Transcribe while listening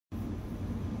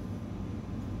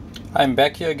I'm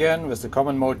back here again with the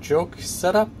common mode choke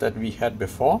setup that we had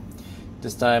before.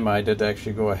 This time I did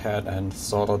actually go ahead and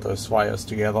solder those wires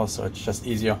together, so it's just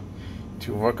easier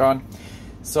to work on.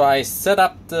 So I set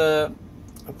up the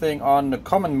thing on the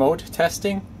common mode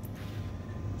testing.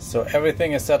 So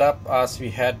everything is set up as we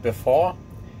had before,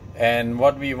 and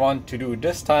what we want to do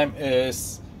this time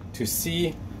is to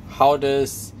see how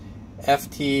this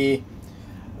FT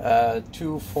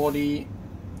 240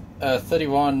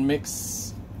 31 mix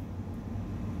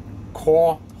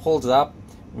core holds up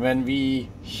when we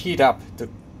heat up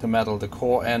the metal, the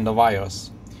core and the wires.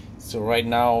 So right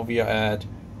now we are at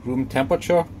room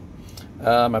temperature.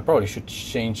 I probably should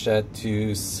change that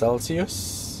to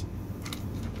Celsius.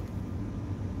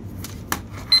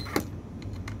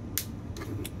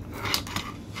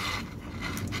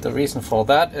 The reason for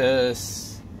that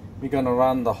is we're gonna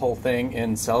run the whole thing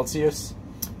in Celsius,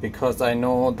 because I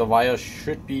know the wire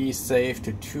should be safe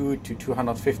to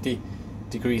 250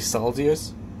 degrees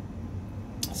Celsius.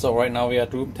 So right now we are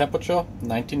at room temperature,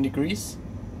 19 degrees.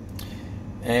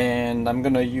 And I'm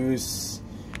gonna use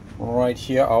right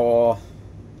here our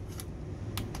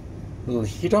little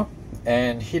heater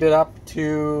and heat it up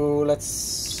to,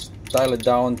 let's dial it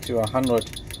down to 100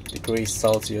 degrees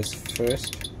Celsius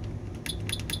first.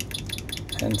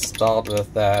 And start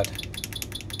with that.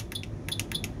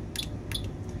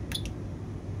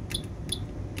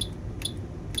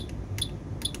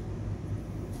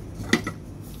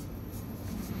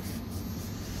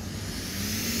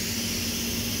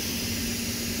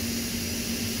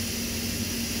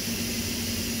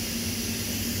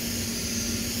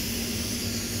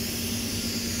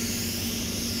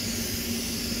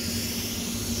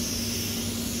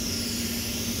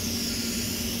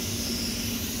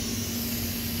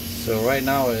 So right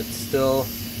now it's still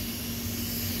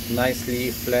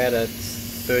nicely flat at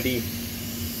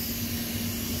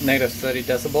negative 30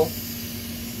 decibel.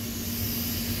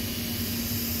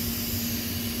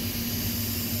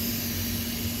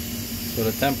 So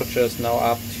the temperature is now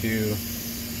up to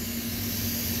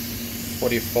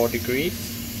 44 degrees.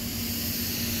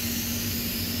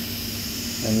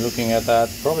 And looking at that,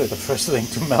 probably the first thing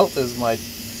to melt is my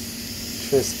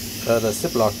the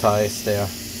ziplock ties there.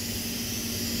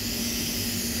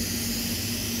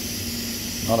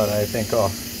 Not that I think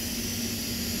of.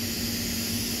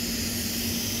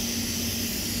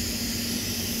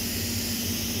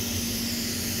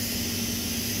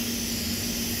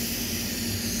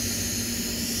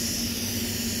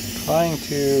 Trying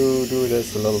to do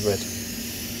this a little bit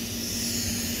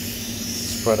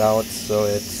spread out so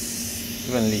it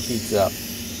evenly heats up.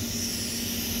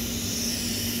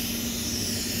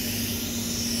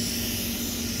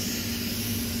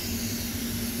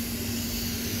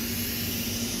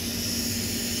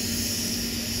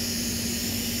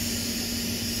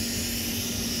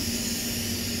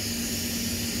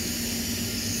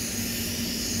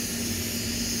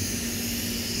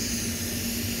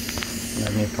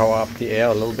 Let me power up the air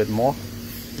a little bit more.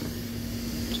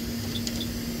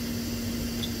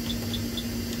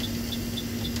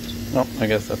 No, I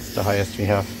guess that's the highest we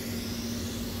have.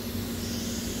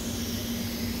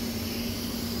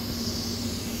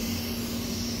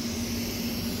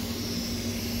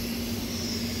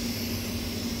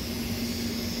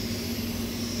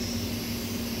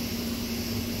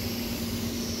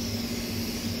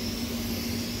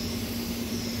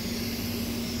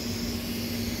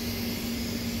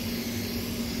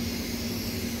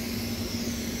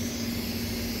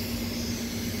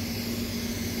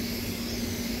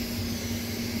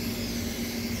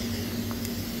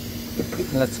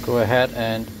 Let's go ahead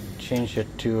and change it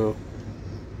to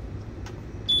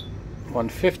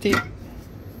 150.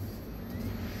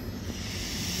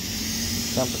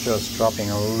 Temperature is dropping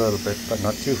a little bit, but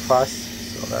not too fast,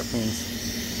 so that means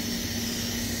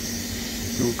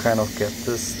you kind of get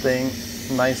this thing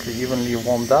nicely evenly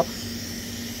warmed up.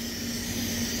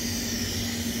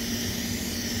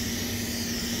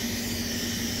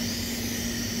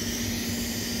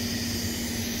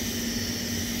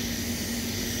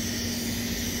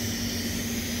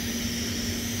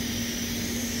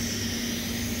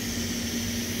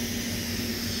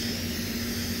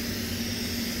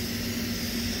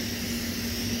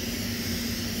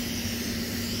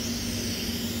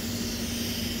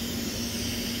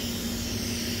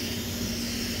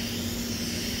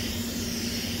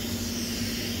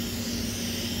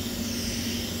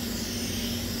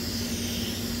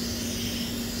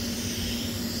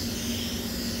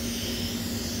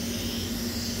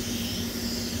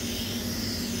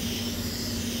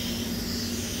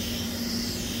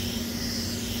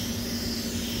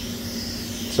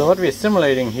 So what we're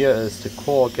simulating here is the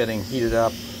core getting heated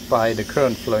up by the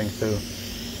current flowing through.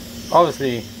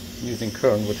 Obviously using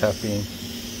current would have been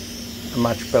a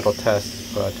much better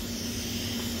test, but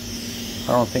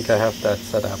I don't think I have that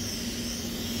set up.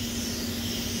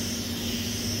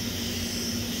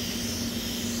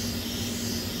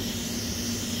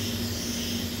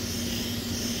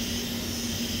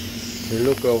 We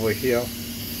look over here,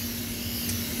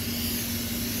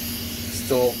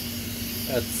 still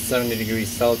at 70 degrees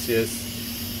Celsius.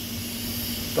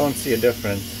 Don't see a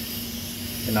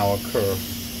difference in our curve.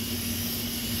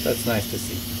 That's nice to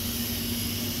see.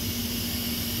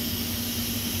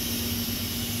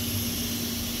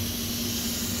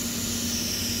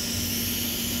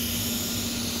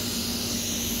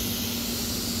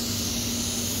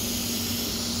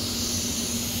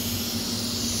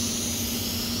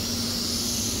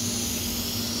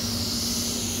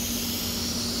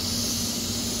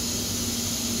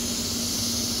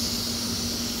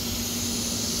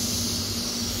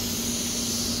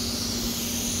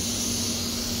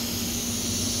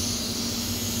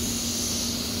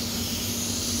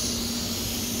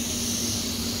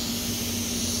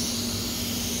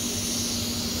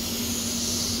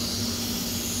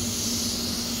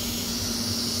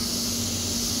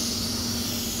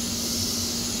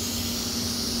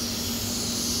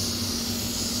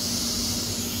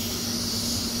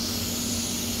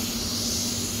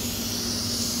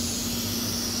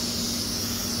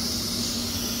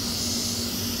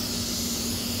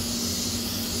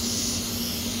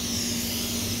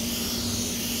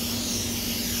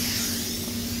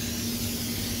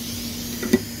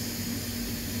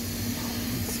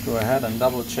 Go ahead and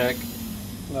double check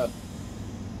that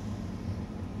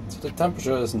so the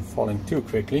temperature isn't falling too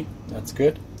quickly. That's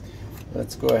good.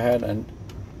 Let's go ahead and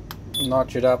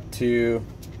notch it up to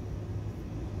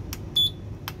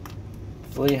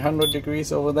 300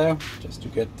 degrees over there, just to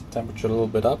get the temperature a little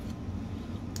bit up.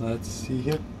 Let's see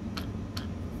here.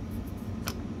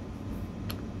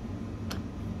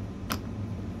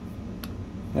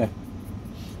 Yeah,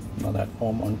 not that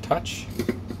warm on touch.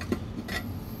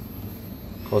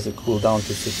 Cause it cooled down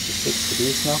to 66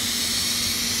 degrees now.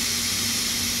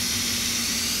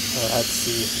 Let's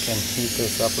see if we can heat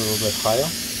this up a little bit higher.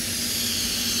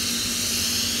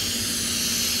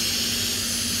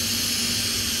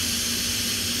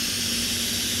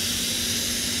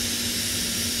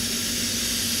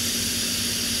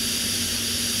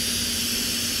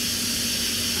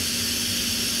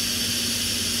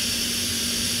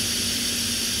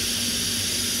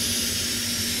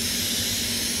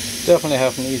 Definitely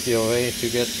have an easier way to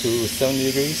get to 70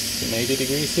 degrees and 80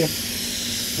 degrees here.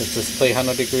 Let's just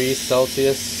 300 degrees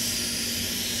Celsius.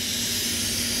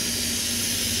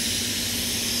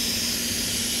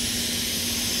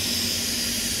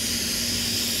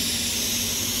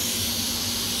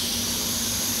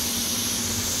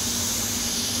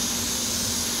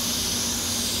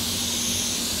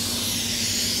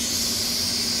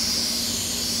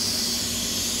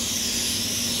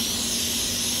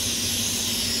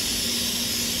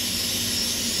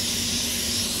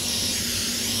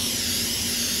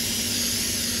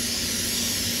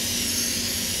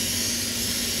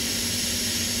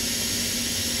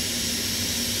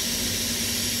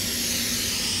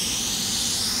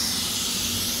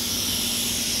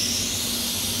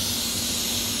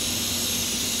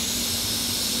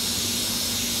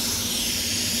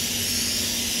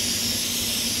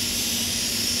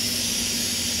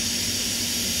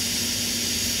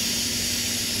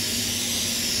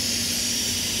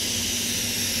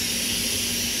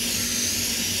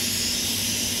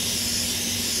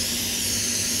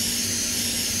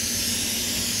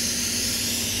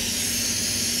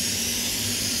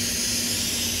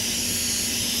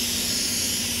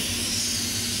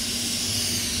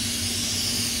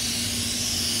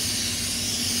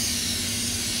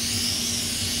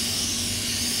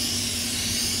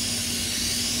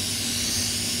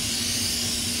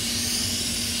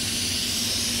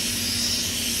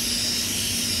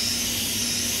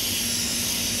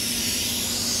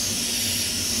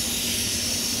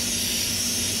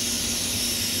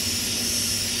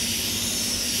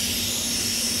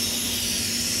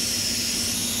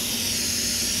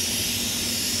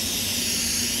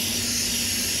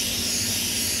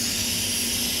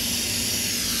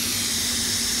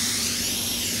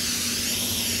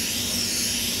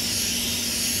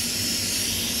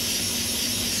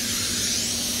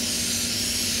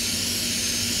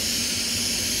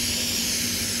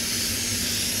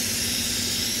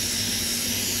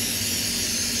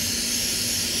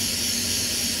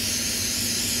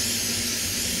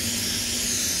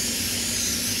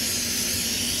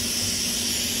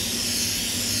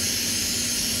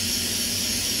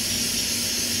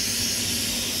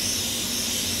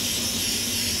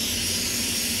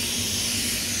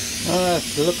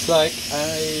 It looks like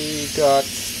I got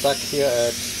stuck here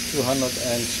at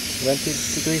 220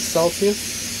 degrees Celsius.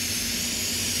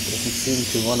 Doesn't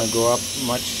seem to want to go up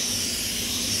much.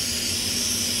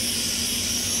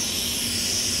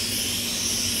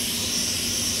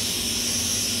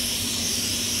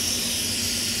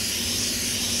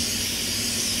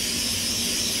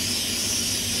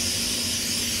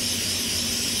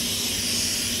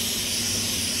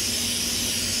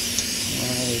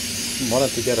 I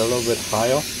wanted to get a little bit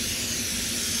higher,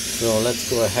 so let's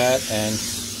go ahead and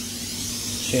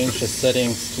change the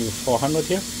settings to 400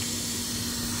 here.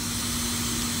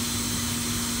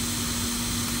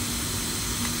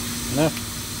 No.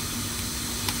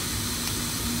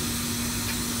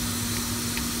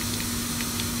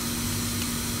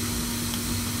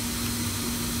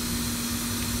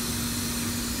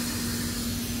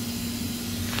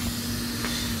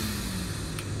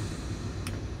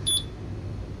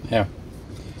 Yeah.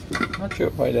 Not sure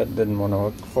why that didn't want to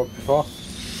work before.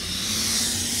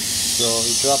 So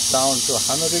we dropped down to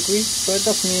 100 degrees, so it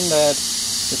does mean that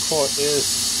the core is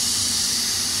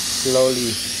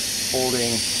slowly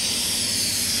holding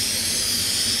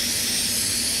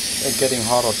and getting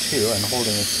hotter too, and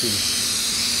holding its heat.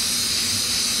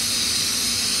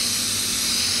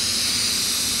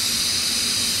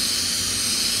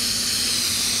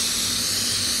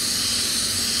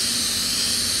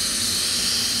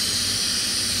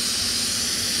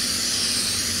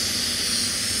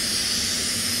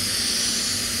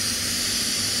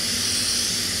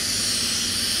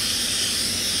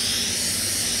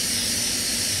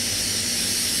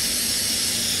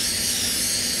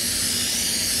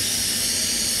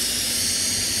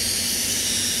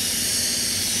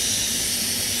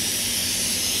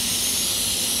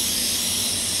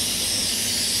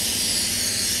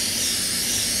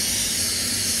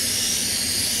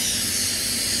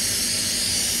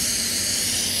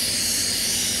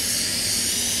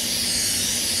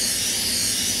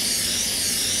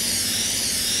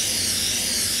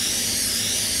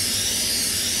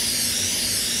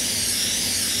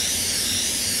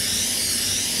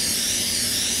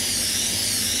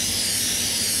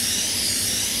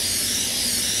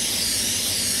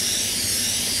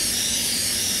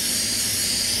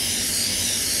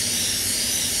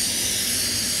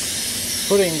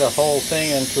 Putting the whole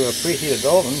thing into a preheated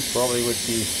oven probably would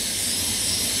be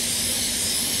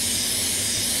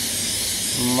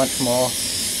much more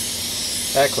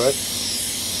accurate.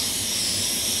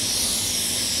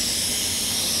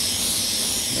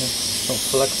 Some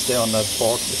flux there on that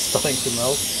board is starting to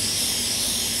melt.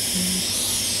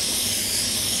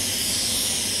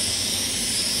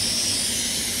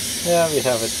 Yeah, we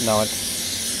have it now at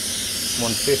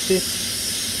 150.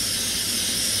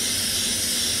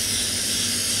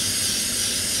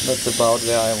 That's about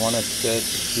where I wanted the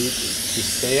heat to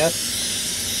stay at.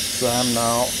 So I'm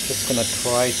now just gonna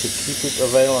try to keep it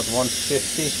available at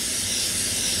 150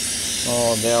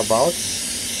 or thereabouts.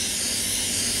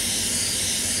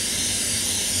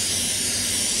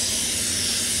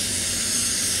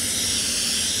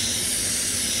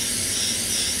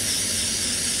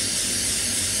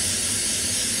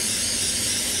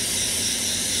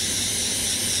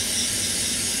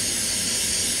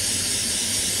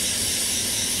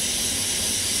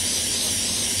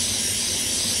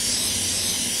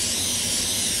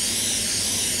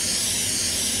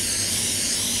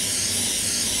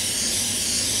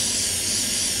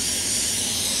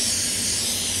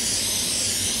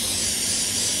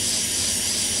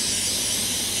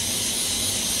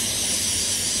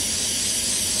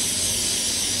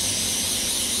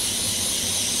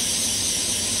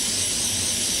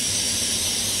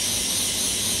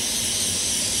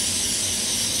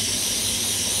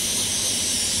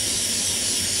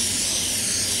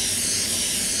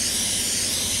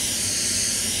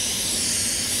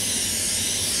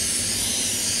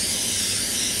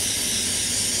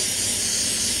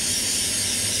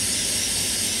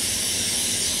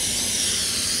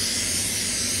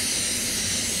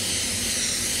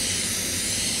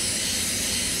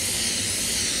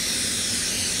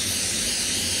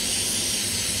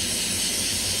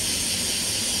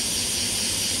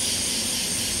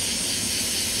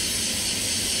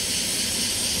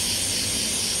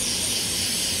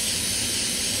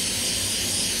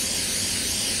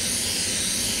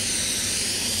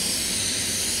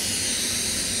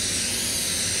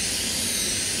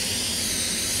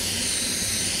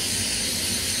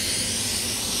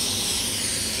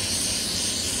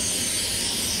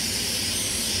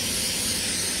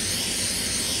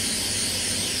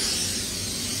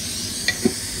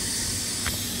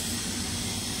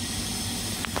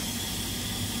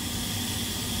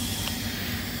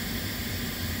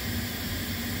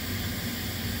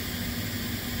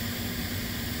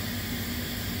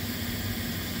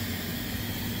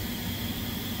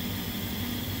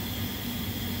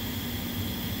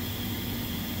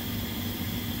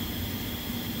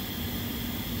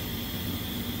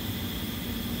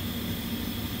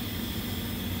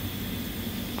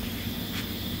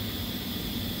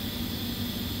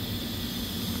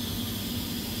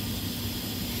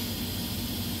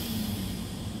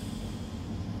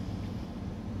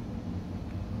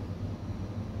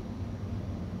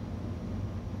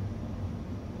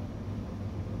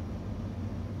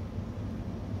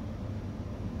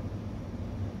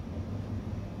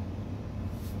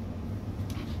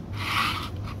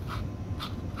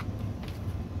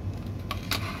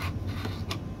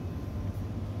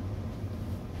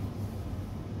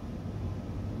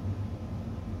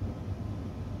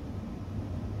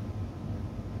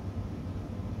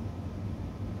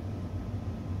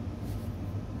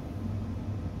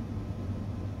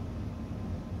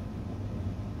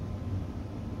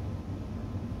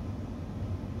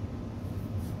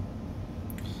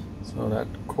 So that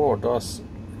core does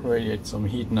radiate some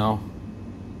heat now.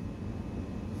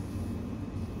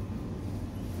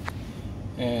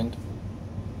 And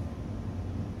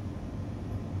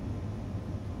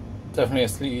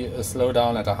definitely a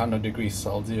slowdown at 100 degrees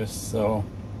Celsius. So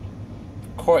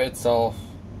the core itself,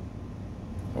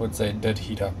 I would say, did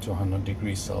heat up to 100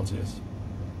 degrees Celsius.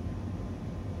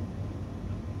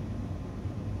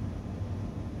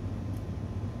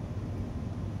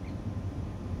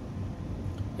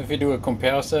 If we do a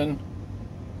comparison,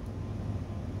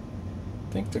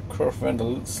 I think the curve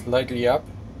went slightly up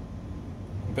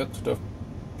compared to the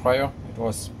prior. It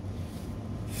was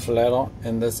flatter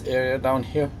in this area down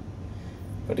here,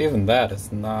 but even that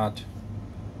is not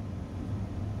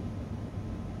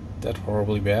that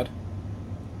horribly bad.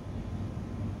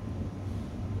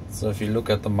 So if you look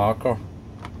at the marker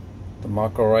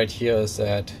right here is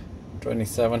at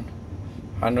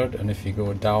 2700, and if you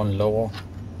go down lower,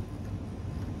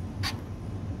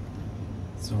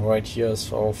 so right here is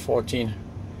for 14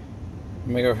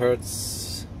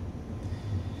 megahertz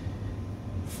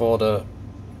for the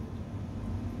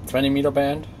 20 meter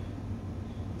band.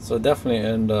 So definitely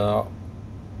in the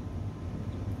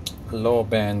lower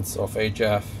bands of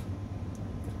HF,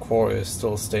 the core is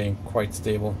still staying quite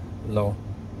stable low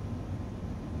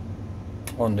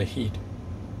on the heat,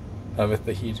 with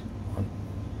the heat on.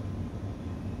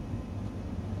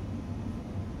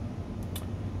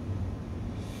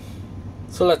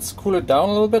 So let's cool it down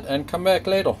a little bit and come back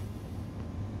later.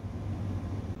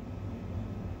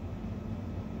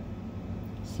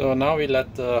 So now we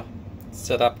let the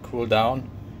setup cool down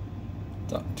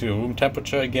to room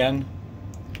temperature again,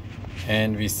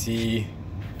 and we see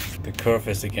the curve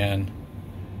is again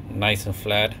nice and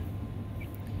flat.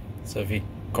 So if we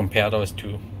compare those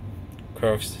two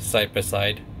curves side by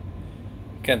side,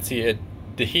 you can see it.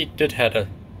 The heat did have a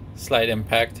slight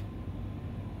impact,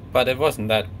 but it wasn't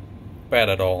that bad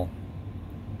at all.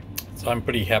 So I'm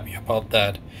pretty happy about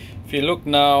that. If you look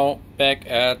now back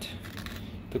at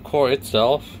the core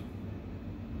itself,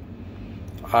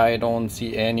 I don't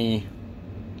see any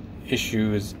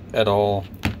issues at all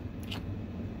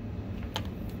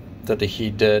that the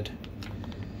heat did.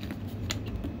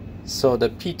 So the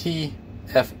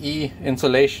PTFE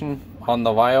insulation on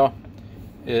the wire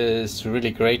is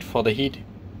really great for the heat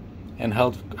and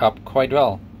held up quite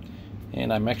well.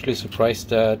 And I'm actually surprised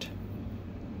that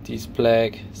these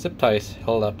black zip ties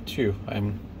held up too.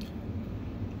 I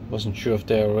wasn't sure if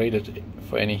they are rated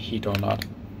for any heat or not.